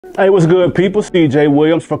Hey, what's good, people? CJ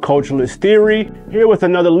Williams for Culturalist Theory, here with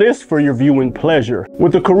another list for your viewing pleasure.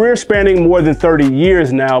 With a career spanning more than 30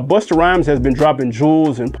 years now, Busta Rhymes has been dropping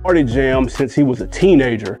jewels and party jams since he was a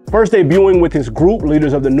teenager. First debuting with his group,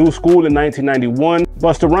 Leaders of the New School, in 1991,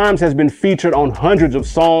 Busta Rhymes has been featured on hundreds of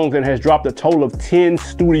songs and has dropped a total of 10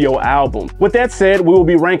 studio albums. With that said, we will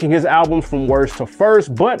be ranking his albums from worst to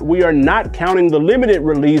first, but we are not counting the limited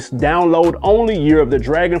release download-only Year of the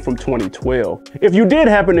Dragon from 2012. If you did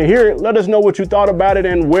happen to hear it, let us know what you thought about it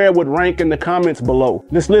and where it would rank in the comments below.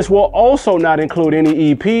 This list will also not include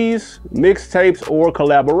any EPs, mixtapes, or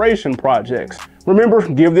collaboration projects. Remember,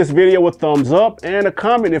 give this video a thumbs up and a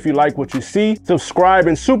comment if you like what you see, subscribe,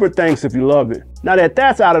 and super thanks if you love it. Now that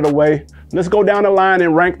that's out of the way, let's go down the line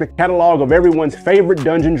and rank the catalog of everyone's favorite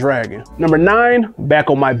Dungeon Dragon. Number 9, Back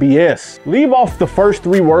on My BS. Leave off the first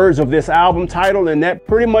 3 words of this album title and that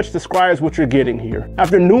pretty much describes what you're getting here.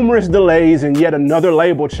 After numerous delays and yet another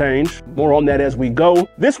label change, more on that as we go,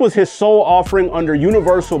 this was his sole offering under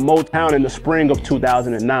Universal Motown in the spring of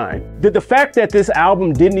 2009. Did the fact that this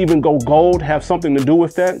album didn't even go gold have something to do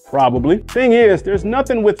with that? Probably. Thing is, there's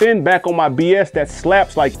nothing within Back on My BS that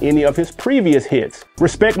slaps like any of his previous hits.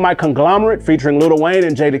 Respect My Conglomerate featuring Lil Wayne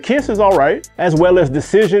and Jadakiss is alright, as well as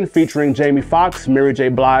Decision featuring Jamie Foxx, Mary J.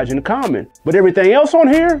 Blige, and Common. But everything else on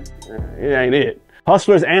here, it ain't it.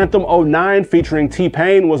 Hustler's Anthem 09 featuring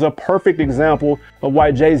T-Pain was a perfect example of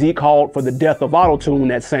why Jay-Z called for the death of autotune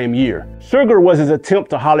that same year. Sugar was his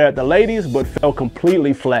attempt to holler at the ladies, but fell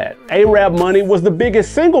completely flat. A-Rap Money was the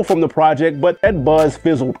biggest single from the project, but that buzz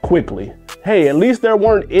fizzled quickly. Hey, at least there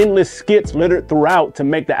weren't endless skits littered throughout to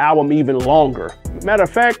make the album even longer. Matter of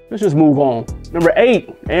fact, let's just move on. Number 8,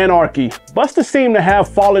 Anarchy. Busta seemed to have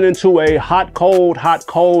fallen into a hot cold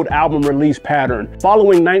album release pattern.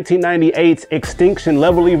 Following 1998's Extinction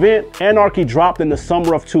Level event, Anarchy dropped in the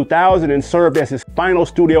summer of 2000 and served as his final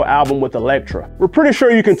studio album with Elektra. We're pretty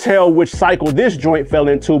sure you can tell which cycle this joint fell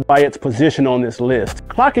into by its position on this list.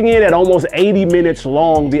 Clocking in at almost 80 minutes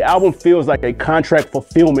long, the album feels like a contract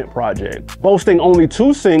fulfillment project. Boasting only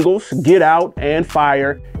 2 singles, Get Out and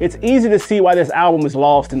Fire, it's easy to see why this album is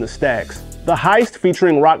lost in the stacks. The Heist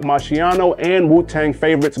featuring Rock Marciano and Wu-Tang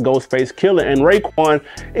favorites Ghostface Killah and Raekwon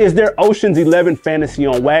is their Ocean's 11 fantasy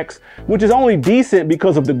on wax, which is only decent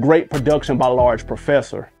because of the great production by Large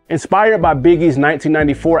Professor. Inspired by Biggie's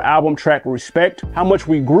 1994 album track Respect, How Much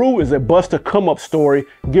We Grew is a Busta come-up story,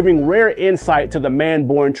 giving rare insight to the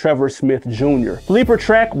man-born Trevor Smith Jr. Sleeper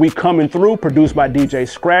track We Comin' Through, produced by DJ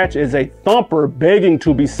Scratch, is a thumper begging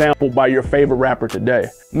to be sampled by your favorite rapper today.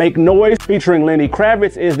 Make Noise featuring Lenny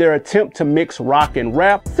Kravitz is their attempt to mix rock and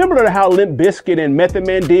rap, similar to how Limp Bizkit and Method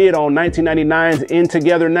Man did on 1999's In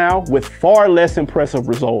Together Now, with far less impressive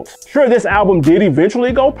results. Sure, this album did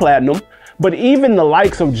eventually go platinum, but even the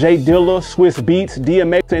likes of Jay Dilla, Swizz Beatz,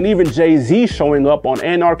 DMX, and even Jay-Z showing up on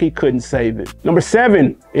Anarchy couldn't save it. Number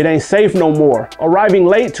 7, It Ain't Safe No More. Arriving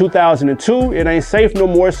late 2002, It Ain't Safe No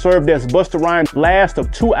More served as Busta Rhymes' last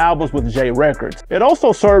of 2 albums with J Records. It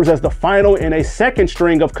also serves as the final in a second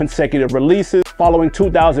string of consecutive releases, following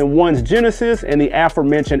 2001's Genesis and the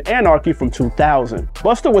aforementioned Anarchy from 2000.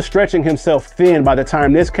 Busta was stretching himself thin by the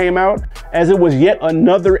time this came out, as it was yet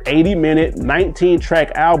another 80-minute,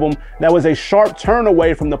 19-track album that was a sharp turn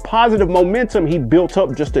away from the positive momentum he built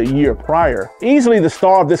up just a year prior. Easily the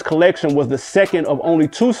star of this collection was the second of only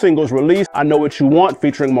 2 singles released, I Know What You Want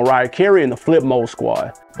featuring Mariah Carey and the Flip Mode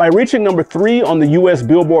Squad. By reaching number 3 on the US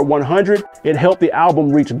Billboard 100, it helped the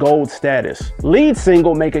album reach gold status. Lead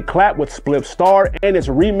single Make It Clap with Spliff Star and its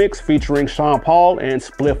remix featuring Sean Paul and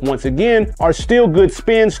Spliff once again are still good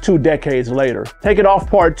spins 2 decades later. Take It Off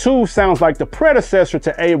Part 2 sounds like the predecessor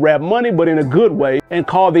to A-Rap Money, but in a good way, and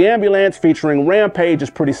Call the Ambulance featuring Rampage is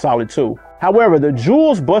pretty solid too. However, the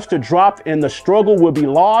jewels Busta dropped in The Struggle Will Be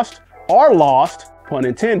Lost are lost, pun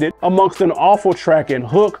intended, amongst an awful track and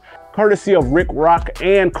hook, courtesy of Rick Rock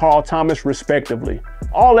and Carl Thomas respectively.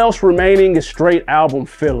 All else remaining is straight album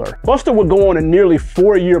filler. Busta would go on a nearly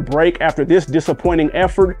 4-year break after this disappointing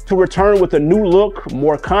effort to return with a new look,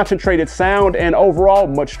 more concentrated sound, and overall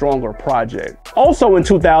much stronger project. Also in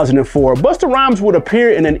 2004, Busta Rhymes would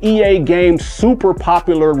appear in an EA game super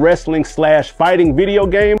popular wrestling/fighting video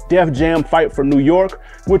game, Def Jam Fight for New York,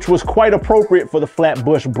 which was quite appropriate for the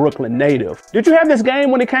Flatbush, Brooklyn native. Did you have this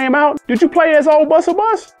game when it came out? Did you play as old Busta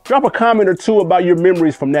Bus? Drop a comment or 2 about your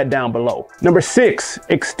memories from that down below. Number 6,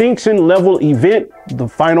 Extinction Level event, The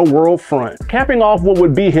Final World Front. Capping off what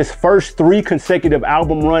would be his first 3 consecutive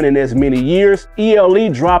album run in as many years, ELE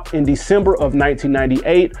dropped in December of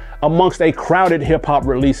 1998 amongst a crowded hip-hop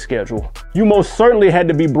release schedule. You most certainly had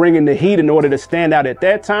to be bringing the heat in order to stand out at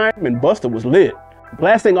that time, and Busta was lit.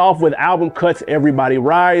 blasting off with album cuts Everybody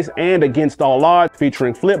Rise and Against All Odds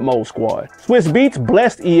featuring Flip Mode Squad. Swiss Beats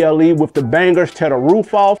blessed ELE with the bangers Tear the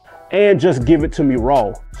Roof Off and Just Give It To Me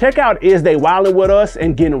Raw. Check out Is They Wildin' With Us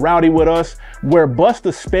and Getting Rowdy With Us, where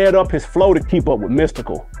Busta sped up his flow to keep up with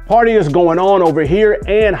Mystical. Party Is Going On Over Here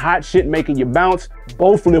and Hot Shit Making You Bounce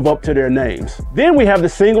both live up to their names. Then we have the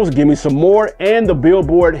singles Give Me Some More and the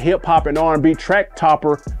Billboard Hip Hop and R&B track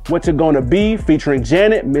topper What's It Gonna Be featuring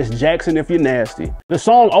Janet, Miss Jackson If You're Nasty. The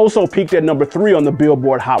song also peaked at number 3 on the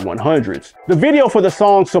Billboard Hot 100s. The video for the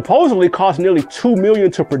song supposedly cost nearly $2 million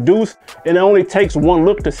to produce, and it only takes one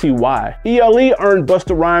look to see why. ELE earned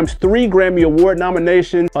Busta Rhymes 3 Grammy Award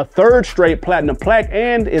nominations, a 3rd straight platinum plaque,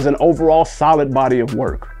 and is an overall solid body of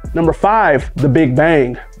work. Number 5, The Big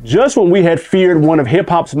Bang. Just when we had feared one of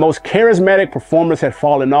hip-hop's most charismatic performers had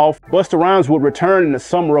fallen off, Busta Rhymes would return in the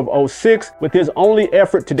summer of '06 with his only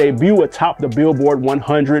effort to debut atop the Billboard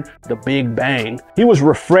 100, The Big Bang. He was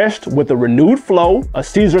refreshed with a renewed flow, a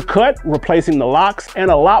Caesar cut replacing the locks, and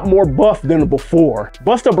a lot more buff than before.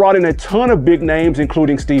 Busta brought in a ton of big names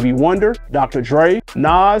including Stevie Wonder, Dr. Dre,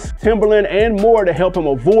 Nas, Timbaland, and more to help him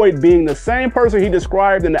avoid being the same person he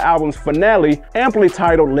described in the album's finale, amply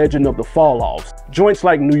titled Legend of the Fall-Offs. Joints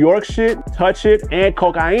like New York Shit, Touch It, and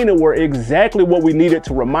Cocaina were exactly what we needed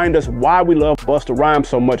to remind us why we love Busta Rhymes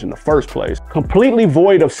so much in the first place. Completely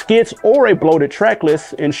void of skits or a bloated track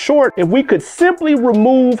list. In short, if we could simply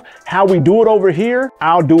remove How We Do It Over Here,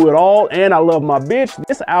 I'll Do It All, and I Love My Bitch,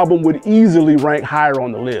 this album would easily rank higher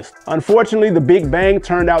on the list. Unfortunately, The Big Bang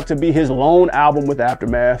turned out to be his lone album with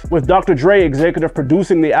Aftermath. With Dr. Dre executive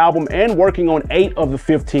producing the album and working on 8 of the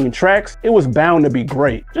 15 tracks, it was bound to be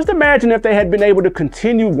great. Just imagine if they had been able to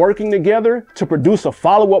continue working together to produce a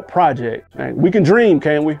follow-up project. We can dream,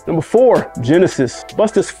 can't we? Number 4, Genesis.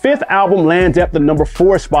 Busta's 5th album lands at the number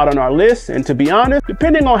 4 spot on our list, and to be honest,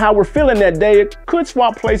 depending on how we're feeling that day, it could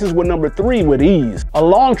swap places with number 3 with ease. A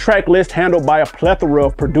long track list handled by a plethora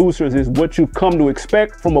of producers is what you've come to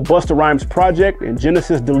expect from a Busta Rhymes project, and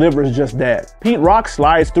Genesis delivers just that. Pete Rock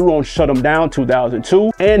slides through on Shut 'Em Down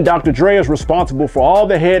 2002, and Dr. Dre is responsible for all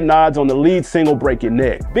the head nods on the lead single Break Your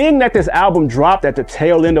Neck. Being that this album dropped at the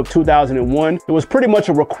tail end of 2001, it was pretty much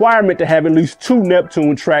a requirement to have at least 2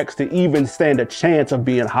 Neptune tracks to even stand a chance of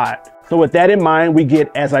being hot. So with that in mind, we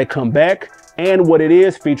get As I Come Back and What It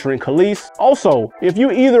Is featuring Khalees. Also, if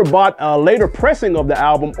you either bought a later pressing of the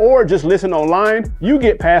album or just listen online, you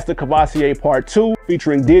get past the Cavassier Part 2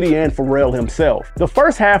 featuring Diddy and Pharrell himself. The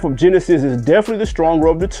first half of Genesis is definitely the stronger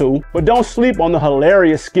of the two, but don't sleep on the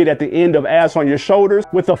hilarious skit at the end of Ass on Your Shoulders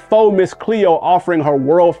with a faux Miss Cleo offering her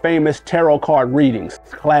world-famous tarot card readings.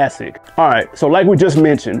 Classic. Alright, so like we just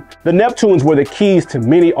mentioned, the Neptunes were the keys to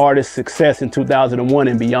many artists' success in 2001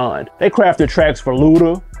 and beyond. They crafted tracks for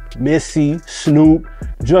Luda, Missy, Snoop,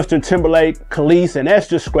 Justin Timberlake, Khalees, and that's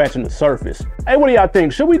just scratching the surface. Hey, what do y'all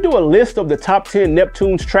think? Should we do a list of the top 10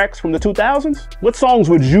 Neptunes tracks from the 2000s? What songs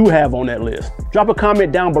would you have on that list? Drop a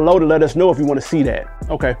comment down below to let us know if you want to see that.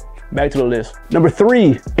 Okay, back to the list. Number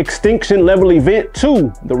 3, Extinction Level Event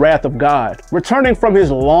 2, The Wrath of God. Returning from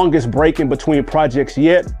his longest break in between projects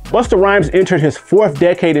yet, Busta Rhymes entered his 4th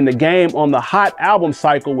decade in the game on the hot album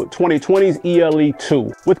cycle with 2020's ELE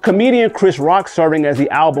 2. With comedian Chris Rock serving as the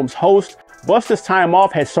album's host, Busta's time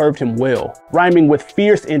off had served him well, rhyming with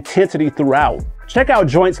fierce intensity throughout. Check out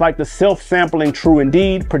joints like the self-sampling True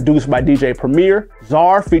Indeed, produced by DJ Premier,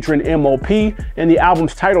 Czar featuring M.O.P., and the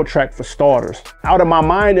album's title track for starters. Out of My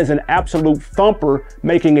Mind is an absolute thumper,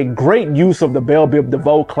 making a great use of the Bell Biv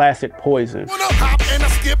DeVoe classic Poison.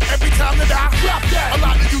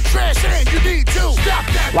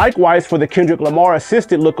 Likewise for the Kendrick Lamar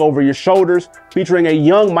assisted Look Over Your Shoulders, featuring a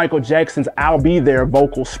young Michael Jackson's I'll Be There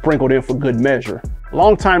vocals sprinkled in for good measure.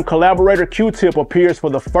 Longtime collaborator Q-Tip appears for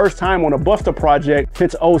the first time on a Busta project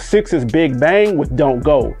since 06's Big Bang with Don't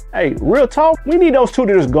Go. Hey, real talk, we need those two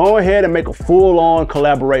to just go ahead and make a full-on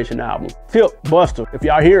collaboration album. Tip, Busta, if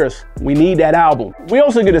y'all hear us, we need that album. We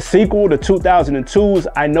also get a sequel to 2002's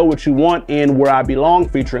I Know What You Want in Where I Belong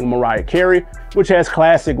featuring Mariah Carey, which has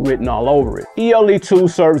classic written all over it. ELE 2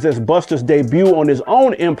 serves as Busta's debut on his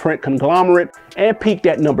own imprint conglomerate and peaked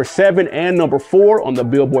at number 7 and number 4 on the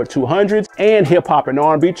Billboard 200s and hip hop and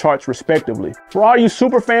R&B charts respectively. For all you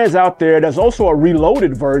super fans out there, there's also a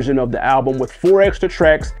reloaded version of the album with 4 extra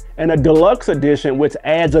tracks and a deluxe edition which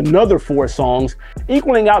adds another 4 songs,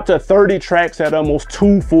 equaling out to 30 tracks at almost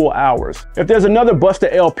 2 full hours. If there's another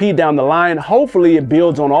Busta LP down the line, hopefully it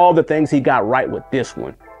builds on all the things he got right with this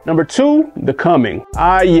one. Number 2, The Coming.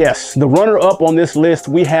 Yes, the runner-up on this list,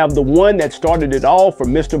 we have the one that started it all for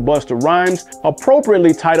Mr. Busta Rhymes,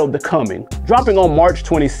 appropriately titled The Coming. Dropping on March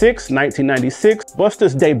 26, 1996,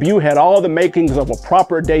 Busta's debut had all the makings of a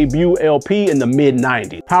proper debut LP in the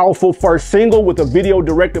mid-90s. Powerful first single with a video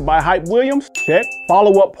directed by Hype Williams? Check.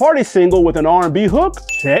 Follow-up party single with an R&B hook?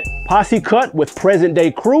 Check. Posse cut with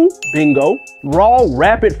present-day crew? Bingo. Raw,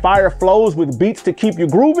 rapid-fire flows with beats to keep you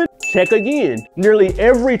grooving? Check again. Nearly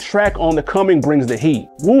every track on The Coming brings the heat.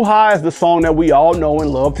 Woo-Ha is the song that we all know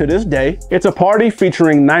and love to this day. It's a Party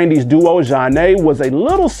featuring 90s duo Zhané was a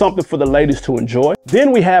little something for the ladies to enjoy.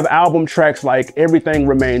 Then we have album tracks like Everything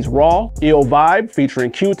Remains Raw, Ill Vibe featuring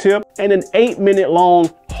Q-Tip, and an 8-minute long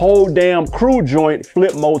whole damn crew joint,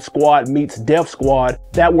 Flip Mode Squad meets Def Squad,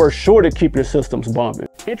 that were sure to keep your systems bumping.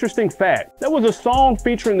 Interesting fact, there was a song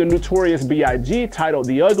featuring the Notorious B.I.G. titled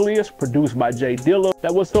The Ugliest, produced by Jay Dilla,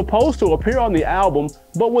 that was supposed to appear on the album,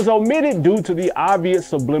 but was omitted due to the obvious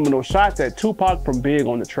subliminal shots at Tupac from Big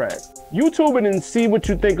on the track. YouTube it and see what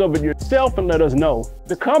you think of it yourself and let us know.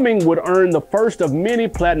 The Coming would earn the first of many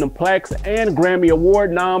platinum plaques and Grammy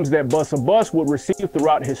Award noms that Busta Bus would receive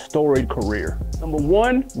throughout his storied career. Number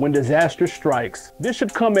 1, When Disaster Strikes. This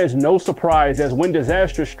should come as no surprise, as When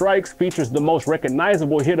Disaster Strikes features the most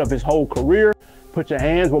recognizable hit of his whole career, Put Your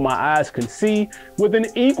Hands Where My Eyes Can See, with an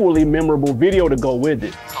equally memorable video to go with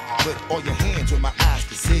it. Put all your hands where my eyes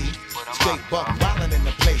can see. Straight buck wildin' in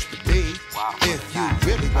the place to be. If you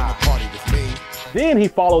really wanna party with me. Then he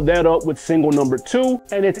followed that up with single number 2,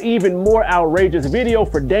 and its even more outrageous video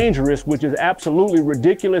for Dangerous, which is absolutely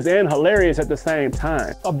ridiculous and hilarious at the same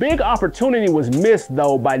time. A big opportunity was missed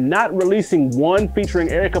though by not releasing one featuring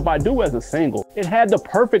Erykah Badu as a single. It had the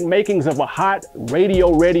perfect makings of a hot,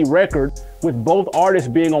 radio-ready record, with both artists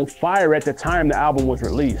being on fire at the time the album was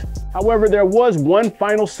released. However, there was one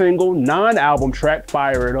final single, non-album track,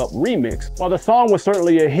 Fire It Up remix. While the song was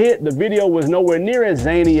certainly a hit, the video was nowhere near as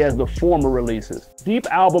zany as the former releases. Deep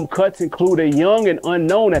album cuts include a young and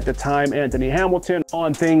unknown at the time Anthony Hamilton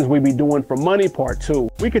on Things We Be Doing for Money Part 2.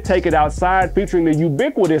 We Could Take It Outside featuring the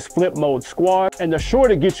ubiquitous Flip Mode Squad, and the Sure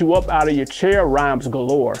to Get You Up Out of Your Chair rhymes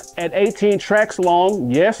galore. At 18 tracks long,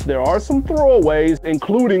 yes, there are some throwaways,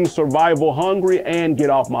 including Survival Hungry and Get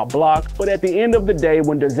Off My Block, but at the end of the day,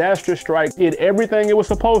 When Disaster Strikes did everything it was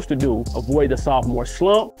supposed to do: avoid the sophomore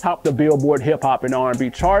slump, top the Billboard hip hop and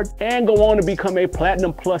R&B chart, and go on to become a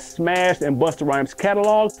platinum plus smash in Busta Rhymes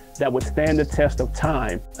catalog that would stand the test of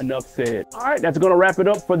time. Enough said. All right, that's gonna wrap it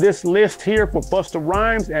up for this list here for Busta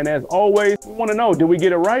Rhymes, and as always, we wanna know, did we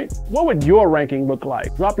get it right? What would your ranking look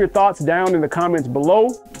like? Drop your thoughts down in the comments below.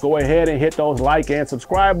 Go ahead and hit those like and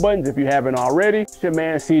subscribe buttons if you haven't already. It's your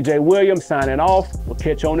man CJ Williams signing off. We'll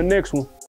catch you on the next one.